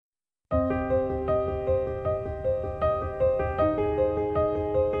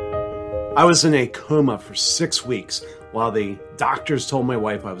I was in a coma for 6 weeks while the doctors told my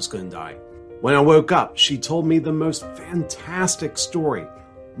wife I was going to die. When I woke up, she told me the most fantastic story.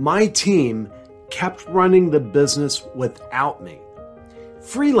 My team kept running the business without me.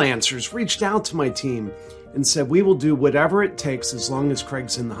 Freelancers reached out to my team and said, we will do whatever it takes as long as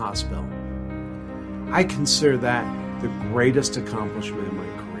Craig's in the hospital. I consider that the greatest accomplishment in my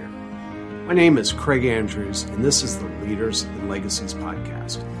career. My name is Craig Andrews, and this is the Leaders and Legacies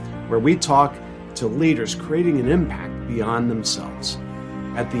podcast, where we talk to leaders creating an impact beyond themselves.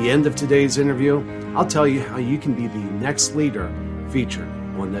 At the end of today's interview, I'll tell you how you can be the next leader featured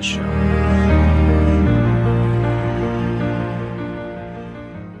on this show. I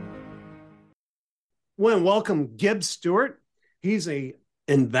want to welcome Gib Stewart. He's an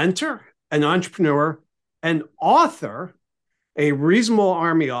inventor, an entrepreneur, an author, a reasonable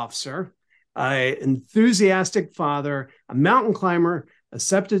Army officer, an enthusiastic father, a mountain climber, a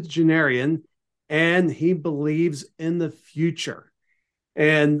septuagenarian, and he believes in the future.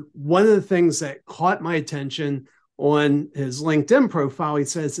 And one of the things that caught my attention on his LinkedIn profile, he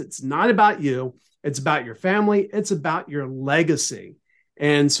says, it's not about you, it's about your family, it's about your legacy.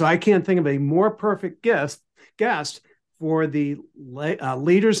 And so I can't think of a more perfect guest for the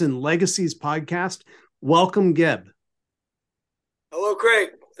Leaders and Legacies podcast. Welcome, Gib. Hello, Craig.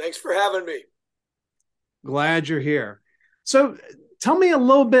 Thanks for having me. Glad you're here. So tell me a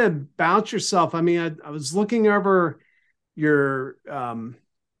little bit about yourself. I mean, I was looking over your,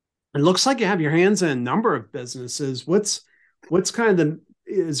 it looks like you have your hands in a number of businesses. What's kind of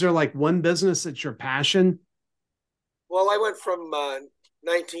is there like one business that's your passion? Well, I went from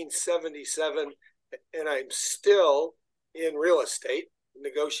 1977 and I'm still in real estate.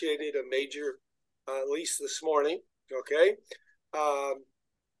 Negotiated a major lease this morning. Okay.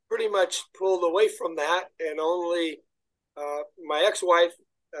 Pretty much pulled away from that, and only my ex-wife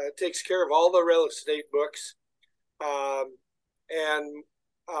takes care of all the real estate books. And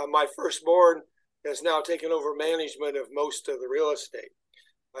my firstborn has now taken over management of most of the real estate.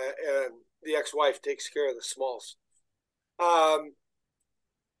 And the ex-wife takes care of the smalls.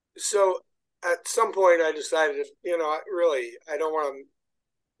 So at some point I decided, I don't want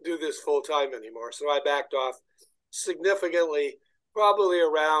to do this full time anymore. So I backed off significantly, probably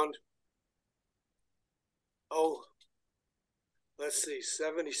around,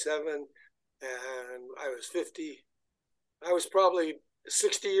 77, and I was 50. I was probably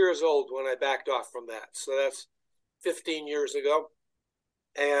 60 years old when I backed off from that. So that's 15 years ago,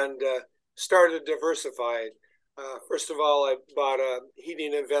 and started diversifying. First of all, I bought a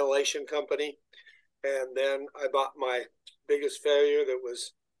heating and ventilation company, and then I bought my biggest failure that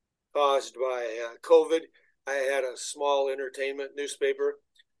was caused by COVID. I had a small entertainment newspaper,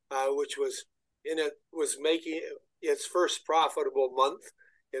 which was making its first profitable month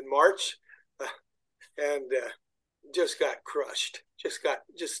in March, and just got crushed.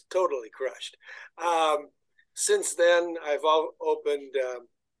 Just totally crushed. Since then, I've opened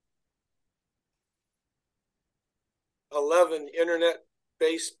 11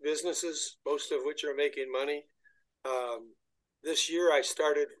 internet-based businesses, most of which are making money. This year, I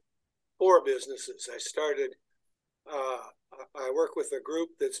started 4 businesses. I work with a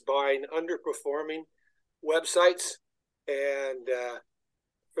group that's buying underperforming websites and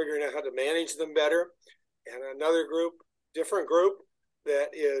figuring out how to manage them better. And another group, different group,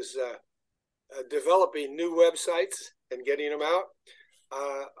 that is developing new websites and getting them out.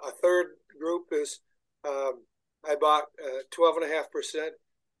 A third group is I bought 12.5%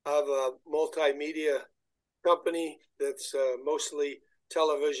 of a multimedia company that's mostly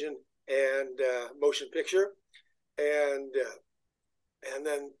television and motion picture, and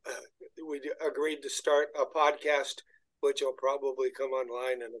then we agreed to start a podcast, which will probably come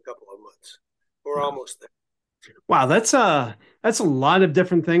online in a couple of months. We're almost there. Wow, that's a lot of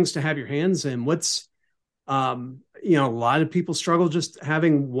different things to have your hands in. What's a lot of people struggle just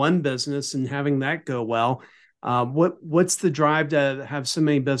having one business and having that go well. What's the drive to have so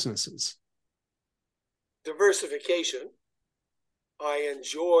many businesses? Diversification. I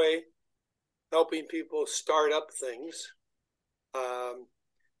enjoy helping people start up things.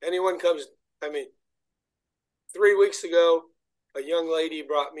 Anyone comes, 3 weeks ago, a young lady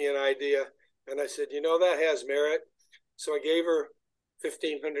brought me an idea, and I said, that has merit. So I gave her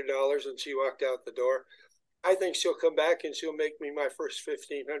 $1,500 and she walked out the door. I think she'll come back and she'll make me my first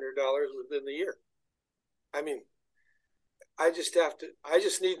 $1,500 within the year. I just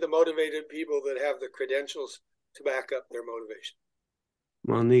need the motivated people that have the credentials to back up their motivation.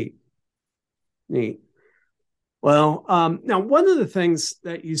 Well, neat. Well, now one of the things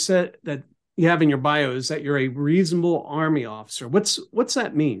that you said that you have in your bio is that you're a reasonable Army officer. What's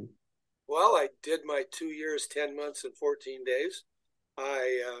that mean? Well, I did my 2 years, 10 months, and 14 days.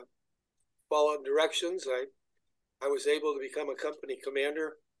 I followed directions. I was able to become a company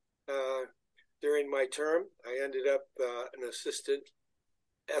commander during my term. I ended up an assistant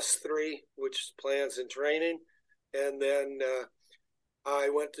S3, which is plans and training. And then I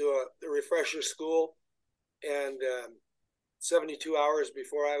went to a refresher school, and 72 hours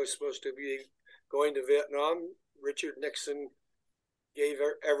before I was supposed to be going to Vietnam, Richard Nixon gave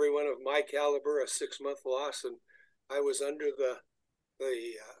everyone of my caliber a 6-month loss, and I was under the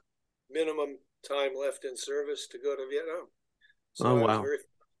minimum time left in service to go to Vietnam. So Oh, wow.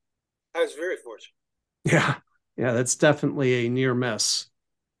 I was very fortunate. Yeah. Yeah. That's definitely a near miss.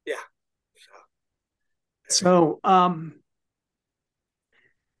 Yeah. So, now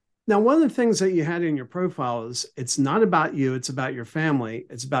one of the things that you had in your profile is it's not about you, it's about your family,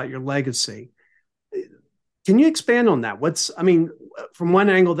 it's about your legacy. Can you expand on that? I mean, from one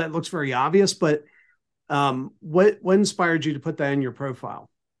angle that looks very obvious, but what inspired you to put that in your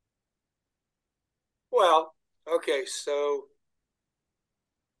profile? Well, okay, so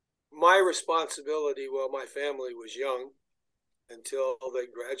my responsibility while my family was young until they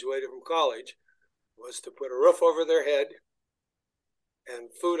graduated from college was to put a roof over their head and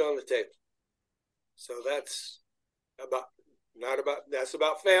food on the table. So that's about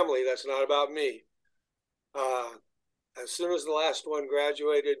family. That's not about me. As soon as the last one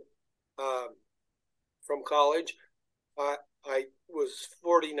graduated from college, I was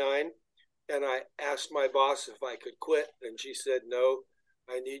 49, and I asked my boss if I could quit, and she said, "No,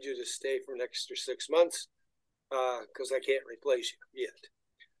 I need you to stay for an extra 6 months because I can't replace you yet."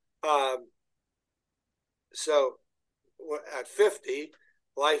 So at 50,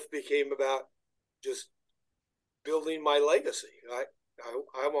 life became about just building my legacy.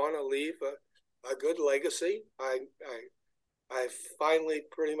 I want to leave a good legacy. I finally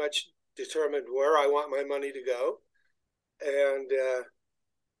pretty much determined where I want my money to go, and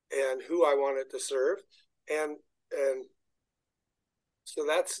who I want it to serve, and so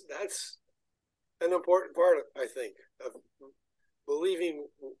that's an important part, I think, of believing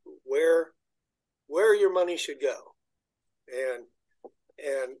where your money should go,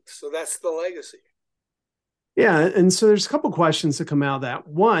 and so that's the legacy. Yeah, and so there's a couple questions that come out of that.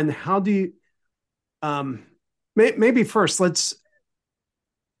 One, how do you maybe first let's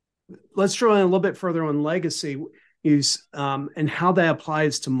drill in a little bit further on legacy use and how that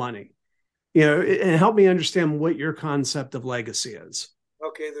applies to money. And help me understand what your concept of legacy is.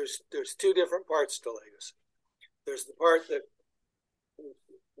 Okay, there's two different parts to legacy. There's the part that,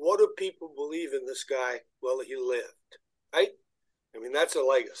 what do people believe in this guy while he lived, right? I mean, that's a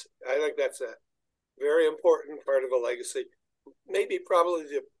legacy. I think that's a very important part of a legacy. Maybe probably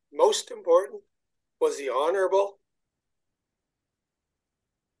the most important. Was he honorable?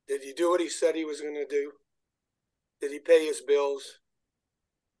 Did he do what he said he was going to do? Did he pay his bills?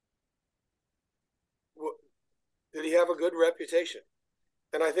 Did he have a good reputation?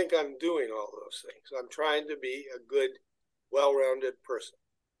 And I think I'm doing all those things. I'm trying to be a good, well-rounded person.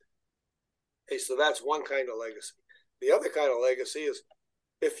 Okay, so that's one kind of legacy. The other kind of legacy is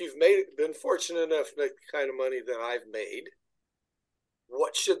if you've been fortunate enough to make the kind of money that I've made,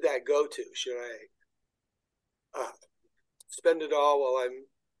 what should that go to? Should I spend it all while I'm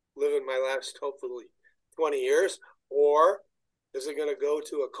living my last, hopefully, 20 years? Or is it going to go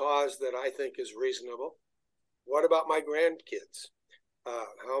to a cause that I think is reasonable? What about my grandkids?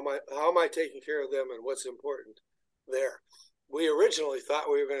 How am I taking care of them, and what's important there? We originally thought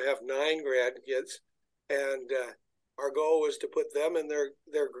we were going to have 9 grandkids, and our goal was to put them and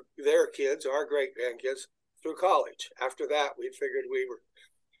their kids, our great grandkids, through college. After that, we figured we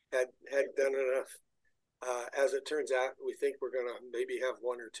had done enough. As it turns out, we think we're going to maybe have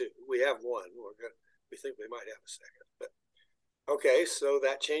 1 or 2. We have 1. We think we might have a second. But okay, so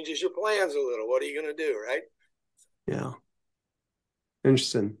that changes your plans a little. What are you going to do, right? Yeah.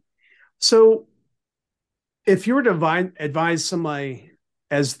 Interesting. So if you were to advise somebody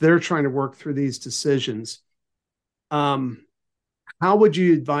as they're trying to work through these decisions, how would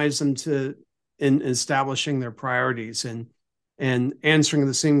you advise them in establishing their priorities and answering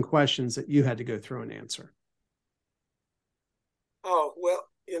the same questions that you had to go through and answer? Oh, well,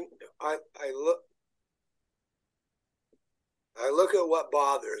 I look at what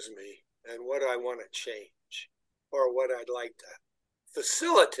bothers me and what I want to change, or what I'd like to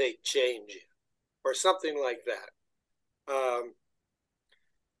facilitate change in, or something like that.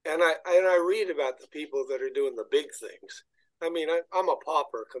 And I read about the people that are doing the big things. I mean, I'm a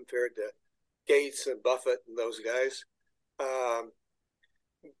pauper compared to Gates and Buffett and those guys.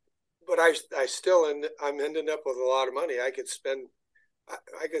 But I'm ending up with a lot of money. I could spend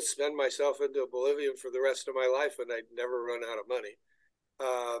I could spend myself into oblivion for the rest of my life and I'd never run out of money.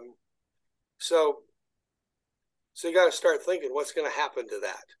 Um, so you got to start thinking what's going to happen to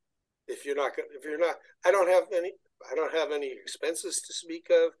that. If you're not, I don't have any expenses to speak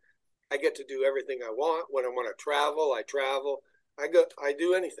of. I get to do everything I want. When I want to travel, I travel. I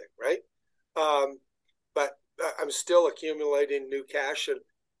do anything, right? But I'm still accumulating new cash and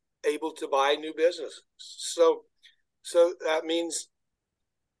able to buy new businesses. So that means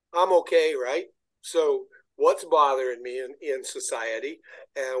I'm okay, right? So what's bothering me in society,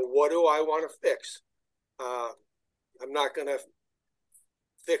 and what do I want to fix? I'm not going to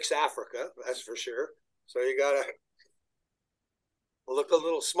fix Africa, that's for sure. So you got to look a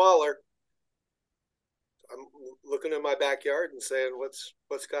little smaller. I'm looking in my backyard and saying, what's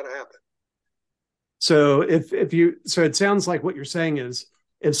got to happen? So so it sounds like what you're saying is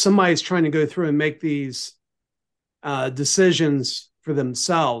if somebody's trying to go through and make these decisions for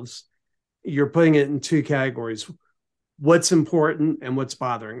themselves, you're putting it in two categories: what's important and what's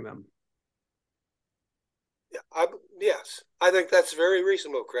bothering them. Yeah, yes, I think that's very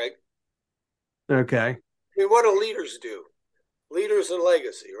reasonable, Craig. Okay. I mean, what do leaders do? Leaders and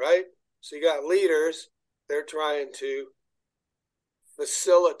legacy, right? So you got leaders, they're trying to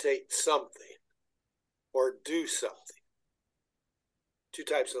facilitate something or do something. Two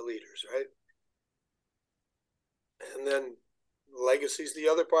types of leaders, right? And then legacy is the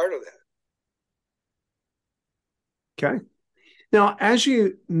other part of that. Okay. Now, as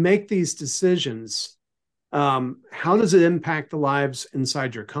you make these decisions, how does it impact the lives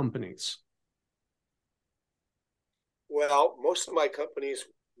inside your companies? Well, most of my companies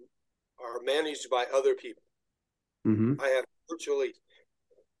are managed by other people. Mm-hmm. I have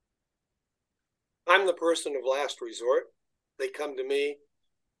I'm the person of last resort. They come to me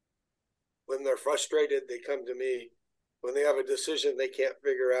when they're frustrated. They come to me when they have a decision they can't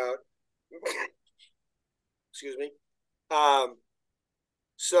figure out. Excuse me.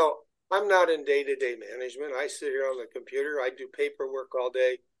 So I'm not in day-to-day management. I sit here on the computer. I do paperwork all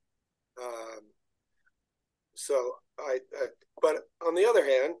day. But on the other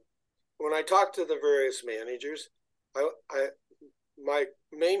hand, when I talk to the various managers, my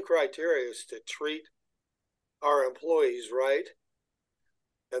main criteria is to treat our employees right,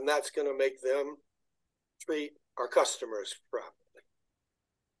 and that's going to make them treat our customers properly.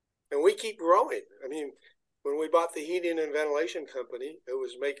 And we keep growing. I mean, when we bought the heating and ventilation company, it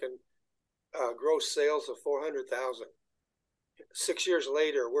was making gross sales of $400,000. 6 years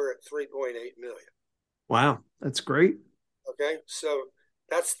later, we're at 3.8 million. Wow, that's great. Okay, so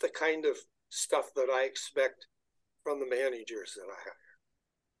that's the kind of stuff that I expect from the managers that I hire.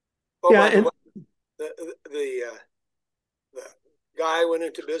 Oh, yeah, and the guy I went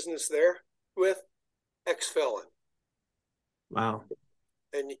into business there with, ex-felon. Wow.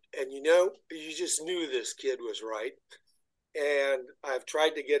 And you just knew this kid was right. And I've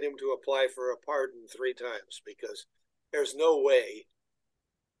tried to get him to apply for a pardon 3 times because there's no way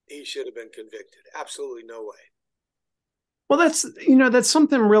he should have been convicted. Absolutely no way. Well, that's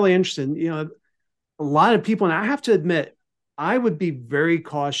something really interesting. A lot of people, and I have to admit, I would be very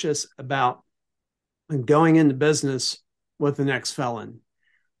cautious about going into business with an ex-felon.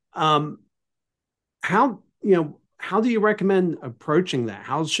 How do you recommend approaching that?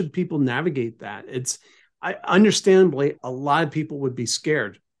 How should people navigate that? Understandably, a lot of people would be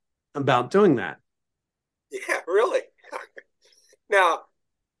scared about doing that. Yeah, really. Now,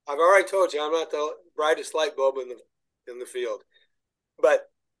 I've already told you I'm not the brightest light bulb in the field, but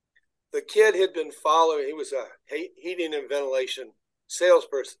the kid had been following. He was a heating and ventilation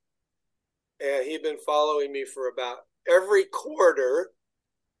salesperson, and he'd been following me for about every quarter.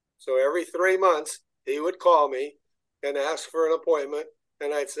 So every 3 months, he would call me and ask for an appointment,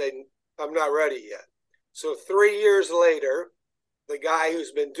 and I'd say, I'm not ready yet. So 3 years later, the guy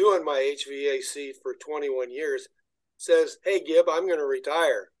who's been doing my HVAC for 21 years says, hey, Gib, I'm going to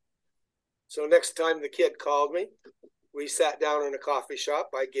retire. So next time the kid called me, we sat down in a coffee shop.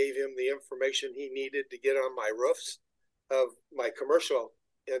 I gave him the information he needed to get on my roofs of my commercial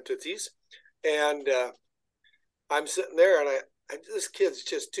entities. And I'm sitting there, and this kid's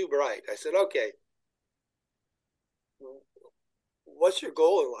just too bright. I said, okay, what's your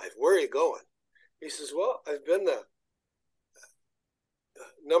goal in life? Where are you going? He says, well, I've been the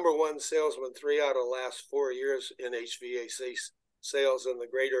number 1 salesman 3 out of the last 4 years in HVAC sales in the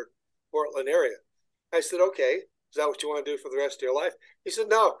greater Portland area. I said, okay, is that what you want to do for the rest of your life? He said,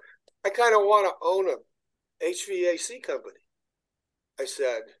 no, I kind of want to own a HVAC company. I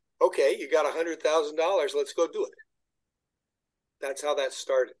said, okay, you got $100,000. Let's go do it. That's how that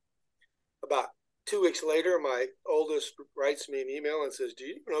started. About 2 weeks later, my oldest writes me an email and says, "Do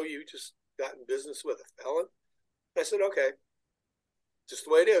you know you just got in business with a felon?" I said, "Okay, just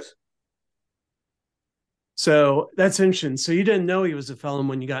the way it is." So that's interesting. So you didn't know he was a felon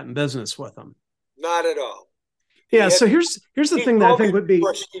when you got in business with him. Not at all. Yeah. So here's the He thing that I told think me would be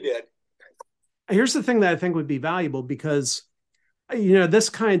before she did. here's the thing that I think would be valuable because this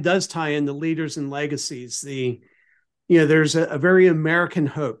kind of does tie into leaders and legacies. There's a very American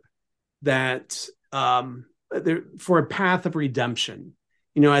hope that for a path of redemption.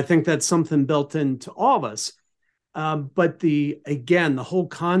 I think that's something built into all of us. But the whole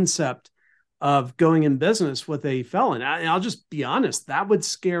concept of going in business with a felon, I'll just be honest, that would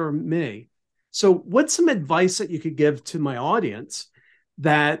scare me. So, what's some advice that you could give to my audience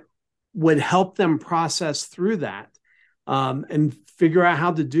that would help them process through that and figure out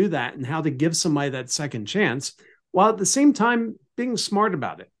how to do that and how to give somebody that second chance while at the same time being smart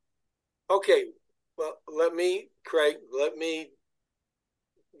about it? Okay, well, Craig, let me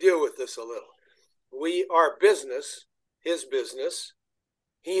deal with this a little. Our business, his business,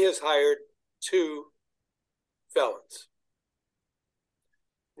 he has hired 2 felons.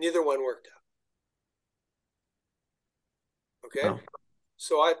 Neither one worked out. Okay? Oh.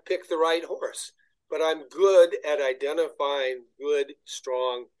 So I picked the right horse, but I'm good at identifying good,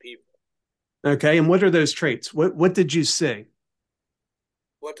 strong people. Okay, and what are those traits? What did you see?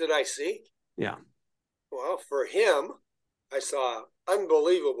 What did I see? Yeah. Well, for him, I saw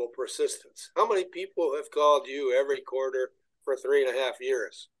unbelievable persistence. How many people have called you every quarter for 3.5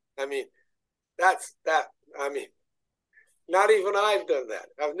 years? I mean, that's that. I mean, not even I've done that.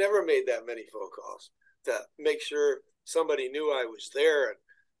 I've never made that many phone calls to make sure somebody knew I was there and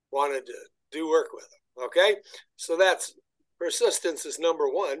wanted to do work with them. Okay? So that's persistence is number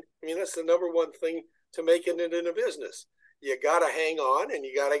one. I mean, that's the number one thing to making it in a business. You got to hang on and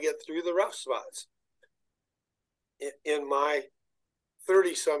you got to get through the rough spots. In my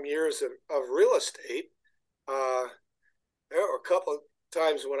 30-some years of real estate, there were a couple of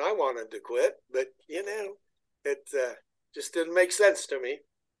times when I wanted to quit, but it just didn't make sense to me.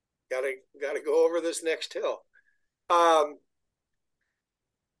 Got to go over this next hill.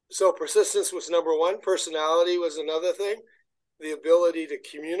 So persistence was number one. Personality was another thing. The ability to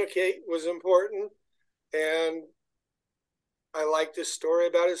communicate was important, and I liked his story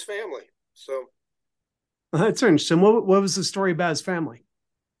about his family. So that's interesting. What was the story about his family?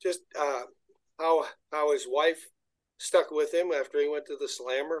 Just how his wife stuck with him after he went to the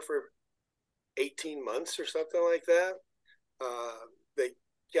Slammer for 18 months or something like that. They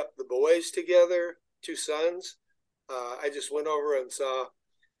kept the boys together, 2 sons. I just went over and saw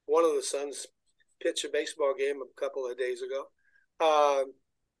one of the sons pitch a baseball game a couple of days ago.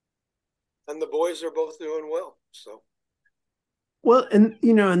 And the boys are both doing well. So. Well, and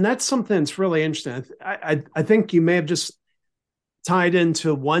that's something that's really interesting. I think you may have just tied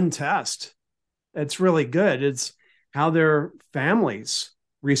into one test. That's really good. It's how their families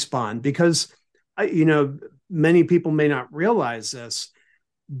respond because, many people may not realize this,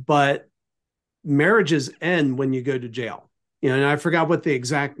 but marriages end when you go to jail. And I forgot what the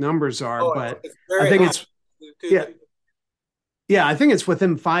exact numbers are, but I think it's I think it's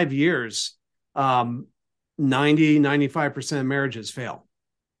within 5 years. 95% of marriages fail.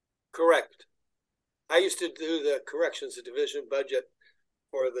 Correct. I used to do the corrections division budget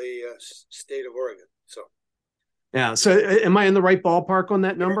for the state of Oregon. So, yeah. So, am I in the right ballpark on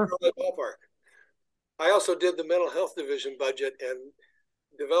that number? Right ballpark. I also did the mental health division budget, and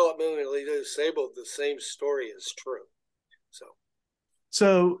developmentally disabled, the same story is true.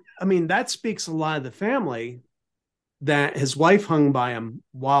 So, I mean, that speaks a lot of the family that his wife hung by him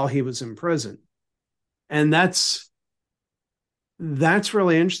while he was in prison. And that's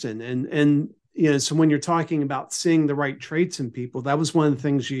really interesting. And so when you're talking about seeing the right traits in people, that was one of the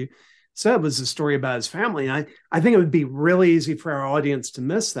things you said was the story about his family. And I think it would be really easy for our audience to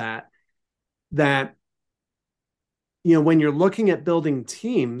miss that when you're looking at building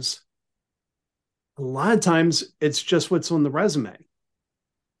teams, a lot of times it's just what's on the resume.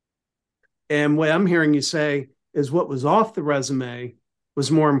 And what I'm hearing you say is what was off the resume was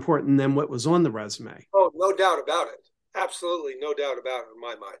more important than what was on the resume. Oh, no doubt about it. Absolutely no doubt about it in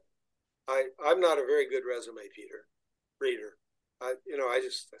my mind. I'm not a very good resume reader.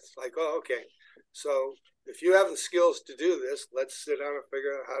 It's like, oh, okay. So if you have the skills to do this, let's sit down and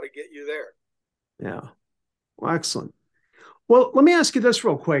figure out how to get you there. Yeah. Well, excellent. Well, let me ask you this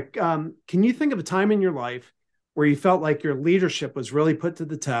real quick. Can you think of a time in your life where you felt like your leadership was really put to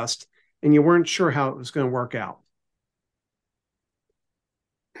the test and you weren't sure how it was going to work out?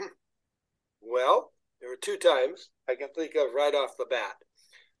 Well, there were 2 times I can think of right off the bat.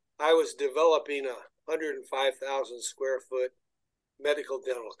 I was developing a 105,000 square foot medical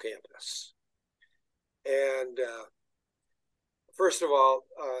dental campus. And first of all,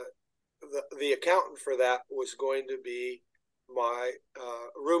 the accountant for that was going to be my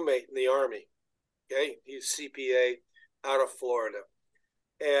roommate in the Army. Okay, he's CPA out of Florida.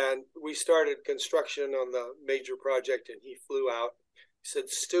 And we started construction on the major project, and he flew out. He said,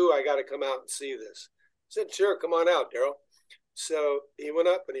 Stu, I got to come out and see this. I said, sure, come on out, Daryl. So he went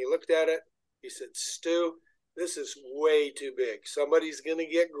up and he looked at it. He said, Stu, this is way too big. Somebody's going to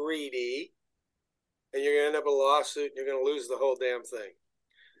get greedy, and you're going to end up with a lawsuit, and you're going to lose the whole damn thing.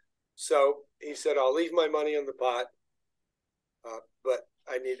 So he said, I'll leave my money in the pot, but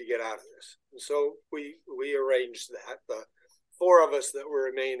I need to get out of this. And so we arranged that, the four of us that were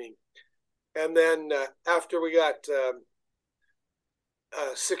remaining. And then after we got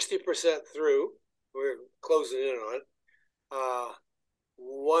 60% through, we're closing in on it,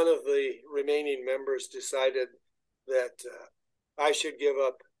 one of the remaining members decided that I should give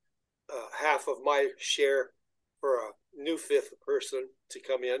up half of my share for a new fifth person to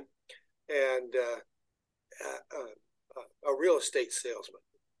come in, and a real estate salesman.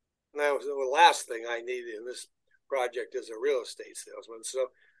 And that was the last thing I needed in this project, is a real estate salesman. So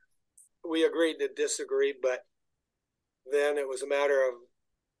we agreed to disagree, but then it was a matter of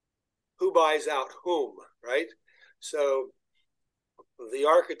who buys out whom, right? So the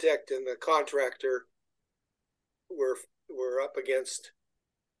architect and the contractor were up against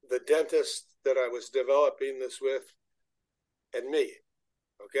the dentist that I was developing this with and me.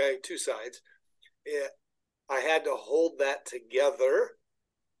 Okay, two sides. I had to hold that together,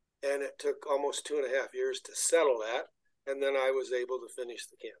 and it took almost 2.5 years to settle that, and then I was able to finish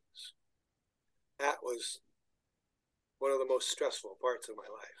the campus. That was one of the most stressful parts of my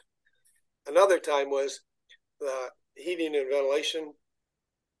life. Another time was the heating and ventilation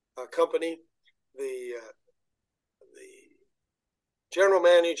company. The general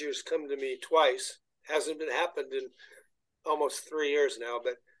managers come to me twice. Hasn't been happened in almost 3 years now,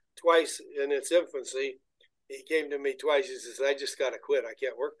 but twice in its infancy, he came to me twice. He says, I just got to quit. I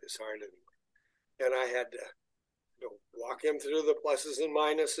can't work this hard anymore. And I had to walk him through the pluses and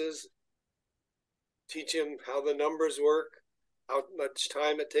minuses, teach him how the numbers work, how much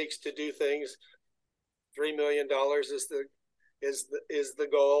time it takes to do things. $3 million is the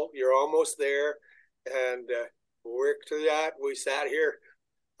goal. You're almost there. And work to that. We sat here,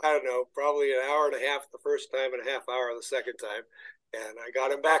 I don't know, probably an hour and a half the first time and a half hour the second time. And I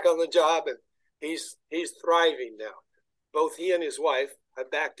got him back on the job, and he's thriving now. Both he and his wife, I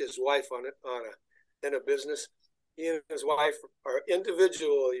backed his wife in a business. He and his wife are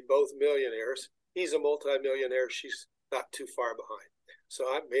individually both millionaires. He's a multimillionaire. She's not too far behind. So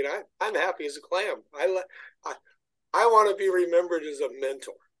I mean, I'm happy as a clam. I want to be remembered as a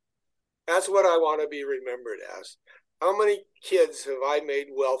mentor. That's what I want to be remembered as. How many kids have I made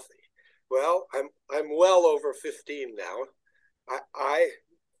wealthy? Well, I'm well over 15 now. I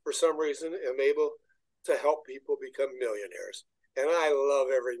for some reason am able to help people become millionaires, and I love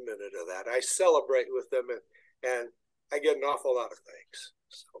every minute of that. I celebrate with them, and I get an awful lot of thanks.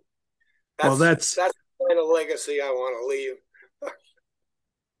 So that's the kind of legacy I want to leave.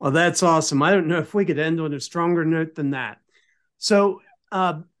 Well, that's awesome. I don't know if we could end on a stronger note than that. So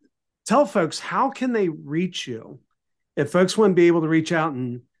tell folks, how can they reach you? If folks want to be able to reach out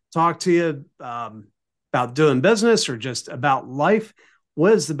and talk to you about doing business or just about life,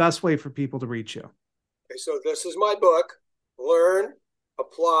 what is the best way for people to reach you? Okay, so this is my book, Learn,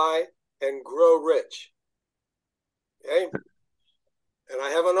 Apply, and Grow Rich. Okay? And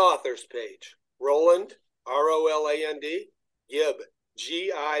I have an author's page, Roland, Roland, Gibb,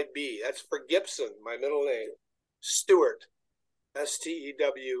 G-I-B. That's for Gibson, my middle name. Stewart,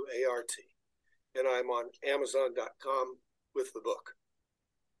 S-T-E-W-A-R-T. And I'm on Amazon.com with the book.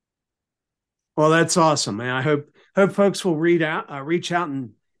 Well, that's awesome, man. I hope folks will reach out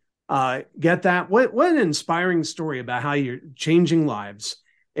and get that. What an inspiring story about how you're changing lives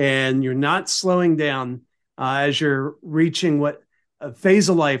and you're not slowing down as you're reaching what a phase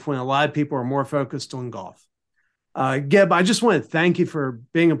of life when a lot of people are more focused on golf. Gibb, I just want to thank you for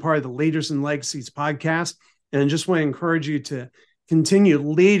being a part of the Leaders and Legacies podcast, and just want to encourage you to continue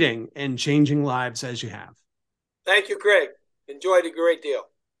leading and changing lives as you have. Thank you, Craig. Enjoyed a great deal.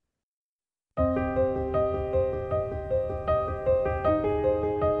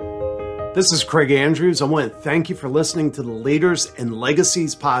 This is Craig Andrews. I want to thank you for listening to the Leaders and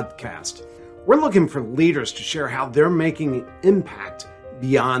Legacies podcast. We're looking for leaders to share how they're making an impact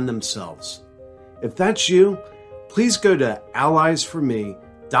beyond themselves. If that's you, please go to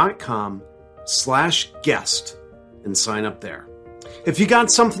alliesforme.com/guest and sign up there. If you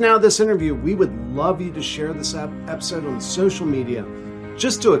got something out of this interview, we would love you to share this episode on social media.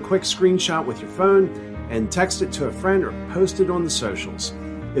 Just do a quick screenshot with your phone and text it to a friend or post it on the socials.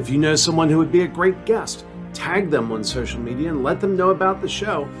 If you know someone who would be a great guest, tag them on social media and let them know about the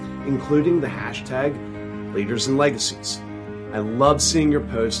show, including the hashtag Leaders and Legacies. I love seeing your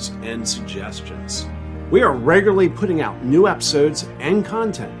posts and suggestions. We are regularly putting out new episodes and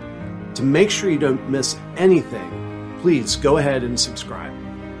content. To make sure you don't miss anything, please go ahead and subscribe.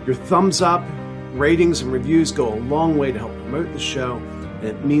 Your thumbs up, ratings, and reviews go a long way to help promote the show, and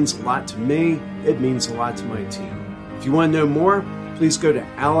it means a lot to me. It means a lot to my team. If you want to know more, please go to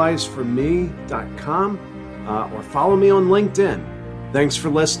alliesforme.com or follow me on LinkedIn. Thanks for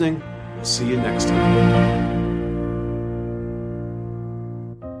listening. We'll see you next time.